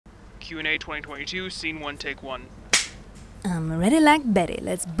QnA 2022, Scene 1, Take 1. I'm ready like Betty,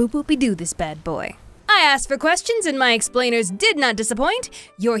 let's boop-boopy-doo this bad boy. I asked for questions and my explainers did not disappoint.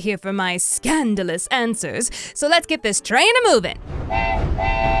 You're here for my scandalous answers, so let's get this train a-moving.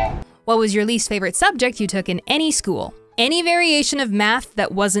 What was your least favorite subject you took in any school? Any variation of math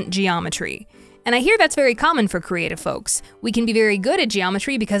that wasn't geometry. And I hear that's very common for creative folks. We can be very good at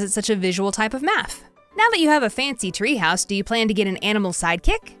geometry because it's such a visual type of math. Now that you have a fancy treehouse, do you plan to get an animal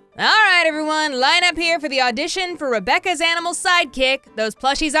sidekick? Alright everyone, line up here for the audition for Rebecca's animal sidekick. Those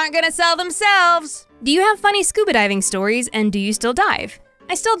plushies aren't gonna sell themselves. Do you have funny scuba diving stories, and do you still dive?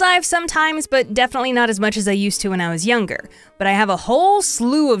 I still dive sometimes, but definitely not as much as I used to when I was younger. But I have a whole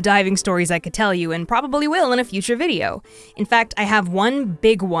slew of diving stories I could tell you, and probably will in a future video. In fact, I have one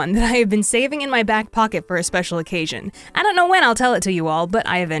big one that I have been saving in my back pocket for a special occasion. I don't know when I'll tell it to you all, but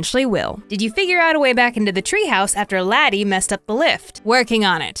I eventually will. Did you figure out a way back into the treehouse after Laddie messed up the lift? Working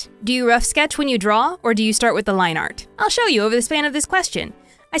on it. Do you rough sketch when you draw, or do you start with the line art? I'll show you over the span of this question.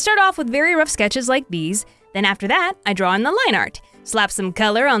 I start off with very rough sketches like these, then after that, I draw in the line art. Slap some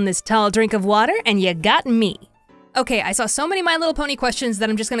color on this tall drink of water, and you got me. Okay, I saw so many My Little Pony questions that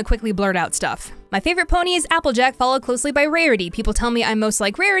I'm just gonna quickly blurt out stuff. My favorite pony is Applejack, followed closely by Rarity. People tell me I'm most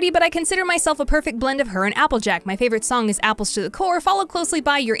like Rarity, but I consider myself a perfect blend of her and Applejack. My favorite song is Apples to the Core, followed closely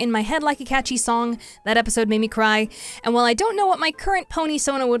by You're in My Head Like a Catchy Song. That episode made me cry. And while I don't know what my current pony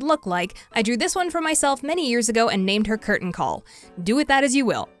Sona would look like, I drew this one for myself many years ago and named her Curtain Call. Do with that as you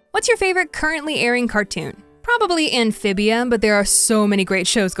will. What's your favorite currently airing cartoon? Probably Amphibia, but there are so many great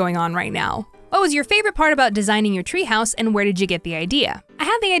shows going on right now. What was your favorite part about designing your treehouse, and where did you get the idea? I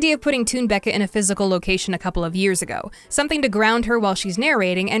had the idea of putting Toon Becca in a physical location a couple of years ago, something to ground her while she's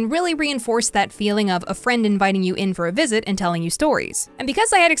narrating and really reinforce that feeling of a friend inviting you in for a visit and telling you stories. And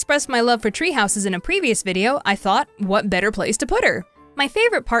because I had expressed my love for treehouses in a previous video, I thought, what better place to put her? My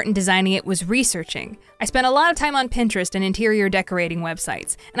favorite part in designing it was researching. I spent a lot of time on Pinterest and interior decorating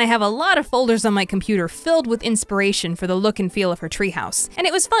websites, and I have a lot of folders on my computer filled with inspiration for the look and feel of her treehouse. And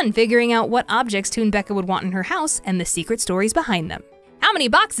it was fun figuring out what objects Toon Becca would want in her house and the secret stories behind them. How many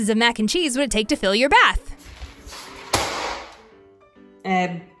boxes of mac and cheese would it take to fill your bath?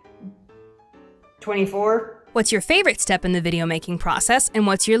 24. What's your favorite step in the video making process, and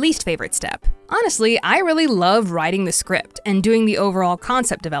what's your least favorite step? Honestly, I really love writing the script and doing the overall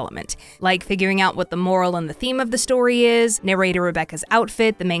concept development, like figuring out what the moral and the theme of the story is, narrator Rebecca's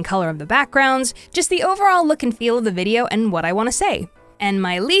outfit, the main color of the backgrounds, just the overall look and feel of the video and what I want to say. And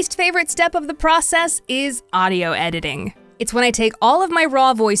my least favorite step of the process is audio editing. It's when I take all of my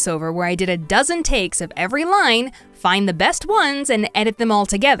raw voiceover where I did a dozen takes of every line, find the best ones, and edit them all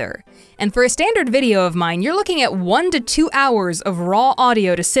together. And for a standard video of mine, you're looking at 1 to 2 hours of raw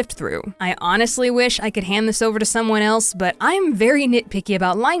audio to sift through. I honestly wish I could hand this over to someone else, but I'm very nitpicky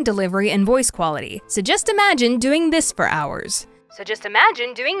about line delivery and voice quality. So just imagine doing this for hours. So just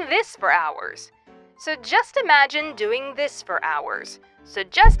imagine doing this for hours. So just imagine doing this for hours. So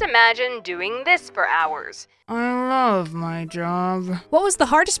just imagine doing this for hours. I love my job. What was the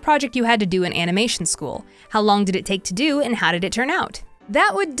hardest project you had to do in animation school? How long did it take to do, and how did it turn out?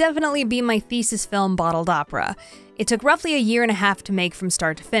 That would definitely be my thesis film, Bottled Opera. It took roughly a year and a half to make from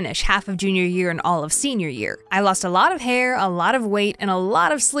start to finish, half of junior year and all of senior year. I lost a lot of hair, a lot of weight, and a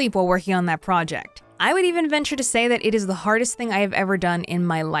lot of sleep while working on that project. I would even venture to say that it is the hardest thing I have ever done in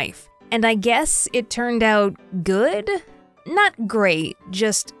my life. And I guess it turned out good? Not great,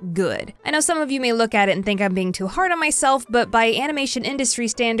 just good. I know some of you may look at it and think I'm being too hard on myself, but by animation industry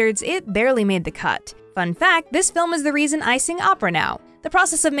standards, it barely made the cut. Fun fact, this film is the reason I sing opera now. The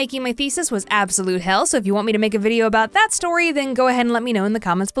process of making my thesis was absolute hell, so if you want me to make a video about that story, then go ahead and let me know in the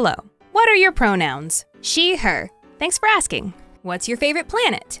comments below. What are your pronouns? She, her. Thanks for asking. What's your favorite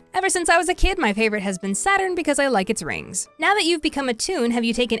planet? Ever since I was a kid, my favorite has been Saturn because I like its rings. Now that you've become a toon, have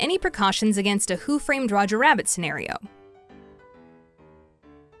you taken any precautions against a Who Framed Roger Rabbit scenario?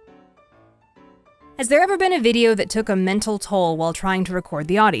 Has there ever been a video that took a mental toll while trying to record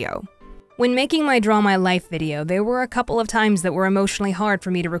the audio? When making my Draw My Life video, there were a couple of times that were emotionally hard for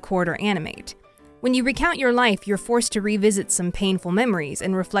me to record or animate. When you recount your life, you're forced to revisit some painful memories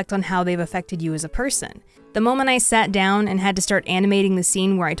and reflect on how they've affected you as a person. The moment I sat down and had to start animating the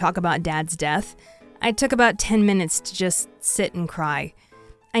scene where I talk about Dad's death, I took about 10 minutes to just sit and cry.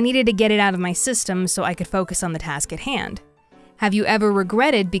 I needed to get it out of my system so I could focus on the task at hand. Have you ever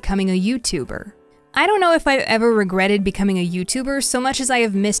regretted becoming a YouTuber? I don't know if I've ever regretted becoming a YouTuber so much as I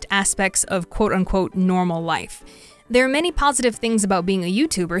have missed aspects of quote-unquote normal life. There are many positive things about being a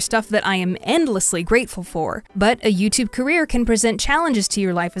YouTuber, stuff that I am endlessly grateful for, but a YouTube career can present challenges to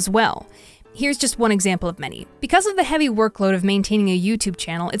your life as well. Here's just one example of many. Because of the heavy workload of maintaining a YouTube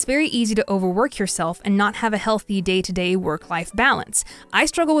channel, it's very easy to overwork yourself and not have a healthy day-to-day work-life balance. I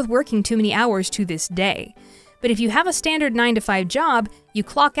struggle with working too many hours to this day. But if you have a standard 9-to-5 job, you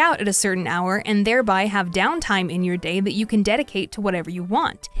clock out at a certain hour and thereby have downtime in your day that you can dedicate to whatever you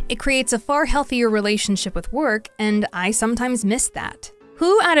want. It creates a far healthier relationship with work, and I sometimes miss that.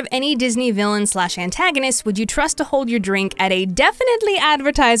 Who out of any Disney villain/antagonist would you trust to hold your drink at a definitely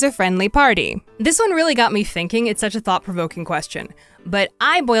advertiser-friendly party? This one really got me thinking. It's such a thought-provoking question. But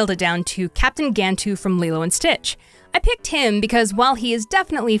I boiled it down to Captain Gantu from Lilo & Stitch. I picked him because while he is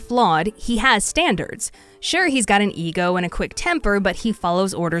definitely flawed, he has standards. Sure, he's got an ego and a quick temper, but he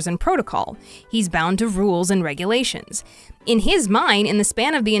follows orders and protocol. He's bound to rules and regulations. In his mind, in the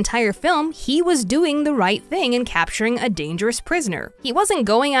span of the entire film, he was doing the right thing in capturing a dangerous prisoner. He wasn't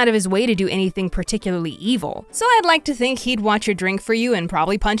going out of his way to do anything particularly evil. So I'd like to think he'd watch your drink for you and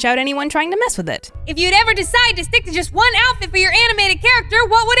probably punch out anyone trying to mess with it. If you'd ever decide to stick to just one outfit for your animated character,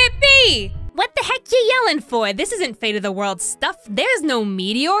 what would it be? What the heck you yelling for? This isn't fate of the world stuff. There's no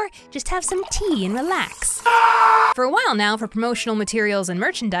meteor. Just have some tea and relax. For a while now, for promotional materials and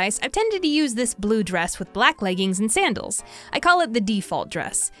merchandise, I've tended to use this blue dress with black leggings and sandals. I call it the default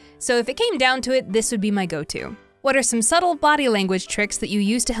dress. So if it came down to it, this would be my go-to. What are some subtle body language tricks that you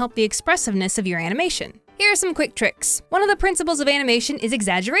use to help the expressiveness of your animation? Here are some quick tricks. One of the principles of animation is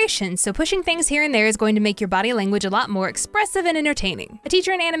exaggeration, so pushing things here and there is going to make your body language a lot more expressive and entertaining. A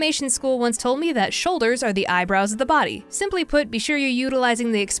teacher in animation school once told me that shoulders are the eyebrows of the body. Simply put, be sure you're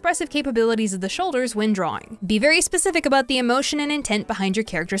utilizing the expressive capabilities of the shoulders when drawing. Be very specific about the emotion and intent behind your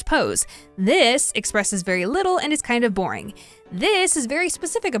character's pose. This expresses very little and is kind of boring. This is very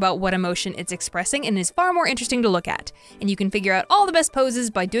specific about what emotion it's expressing and is far more interesting to look at. And you can figure out all the best poses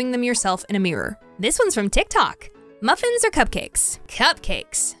by doing them yourself in a mirror. This one's from TikTok. Muffins or cupcakes?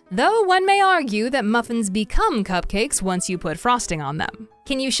 Cupcakes. Though one may argue that muffins become cupcakes once you put frosting on them.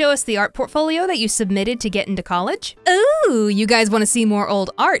 Can you show us the art portfolio that you submitted to get into college? Ooh, you guys want to see more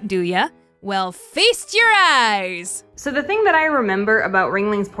old art, do ya? Well, feast your eyes! So the thing that I remember about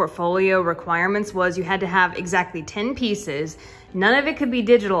Ringling's portfolio requirements was you had to have exactly 10 pieces, none of it could be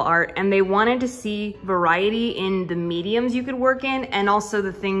digital art, and they wanted to see variety in the mediums you could work in and also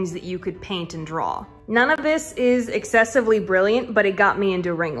the things that you could paint and draw. None of this is excessively brilliant, but it got me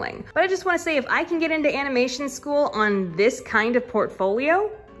into Ringling. But I just want to say, if I can get into animation school on this kind of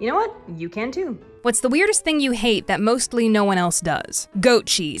portfolio, you know what? You can too. What's the weirdest thing you hate that mostly no one else does? Goat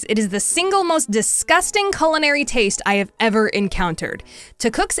cheese. It is the single most disgusting culinary taste I have ever encountered.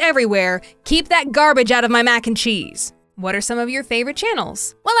 To cooks everywhere, keep that garbage out of my mac and cheese. What are some of your favorite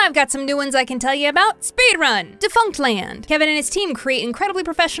channels? Well, I've got some new ones I can tell you about. Speedrun, Defunct Land. Kevin and his team create incredibly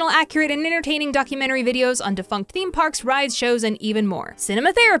professional, accurate, and entertaining documentary videos on defunct theme parks, rides, shows, and even more.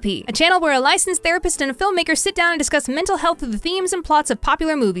 Cinema Therapy, a channel where a licensed therapist and a filmmaker sit down and discuss mental health through the themes and plots of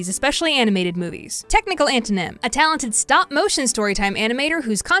popular movies, especially animated movies. Technical Antonym, a talented stop-motion storytime animator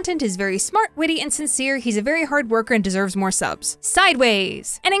whose content is very smart, witty, and sincere. He's a very hard worker and deserves more subs.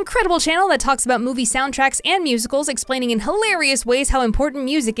 Sideways, an incredible channel that talks about movie soundtracks and musicals, explaining in hilarious ways how important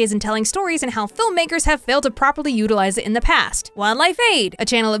music is in telling stories and how filmmakers have failed to properly utilize it in the past. Wildlife Aid, a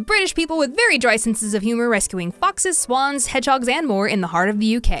channel of British people with very dry senses of humor rescuing foxes, swans, hedgehogs, and more in the heart of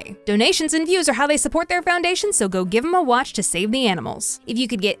the UK. Donations and views are how they support their foundation, so go give them a watch to save the animals. If you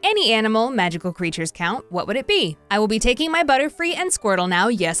could get any animal magical creatures count, what would it be? I will be taking my Butterfree and Squirtle now.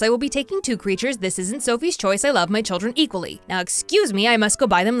 Yes, I will be taking 2 creatures. This isn't Sophie's Choice. I love my children equally. Now excuse me, I must go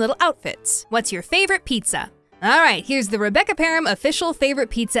buy them little outfits. What's your favorite pizza? Alright, here's the Rebecca Parham official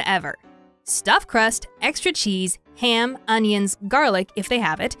favorite pizza ever. Stuffed crust, extra cheese, ham, onions, garlic if they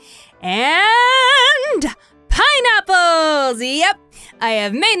have it, and pineapples! Yep, I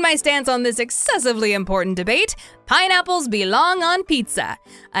have made my stance on this excessively important debate. Pineapples belong on pizza.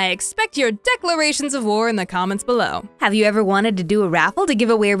 I expect your declarations of war in the comments below. Have you ever wanted to do a raffle to give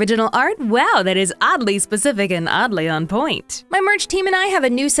away original art? Wow, that is oddly specific and oddly on point. My merch team and I have a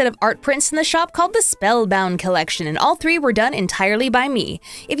new set of art prints in the shop called the Spellbound Collection, and all 3 were done entirely by me.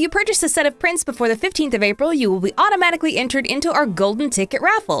 If you purchase a set of prints before the 15th of April, you will be automatically entered into our golden ticket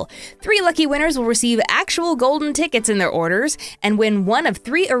raffle. 3 lucky winners will receive actual golden tickets in their orders and win one of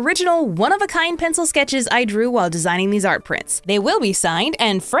 3 original, one-of-a-kind pencil sketches I drew while designing these art prints. They will be signed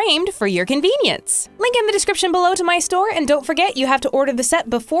and framed for your convenience. Link in the description below to my store, and don't forget you have to order the set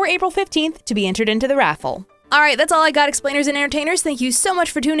before April 15th to be entered into the raffle. Alright, that's all I got, explainers and entertainers. Thank you so much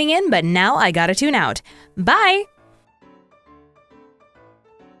for tuning in, but now I gotta tune out. Bye!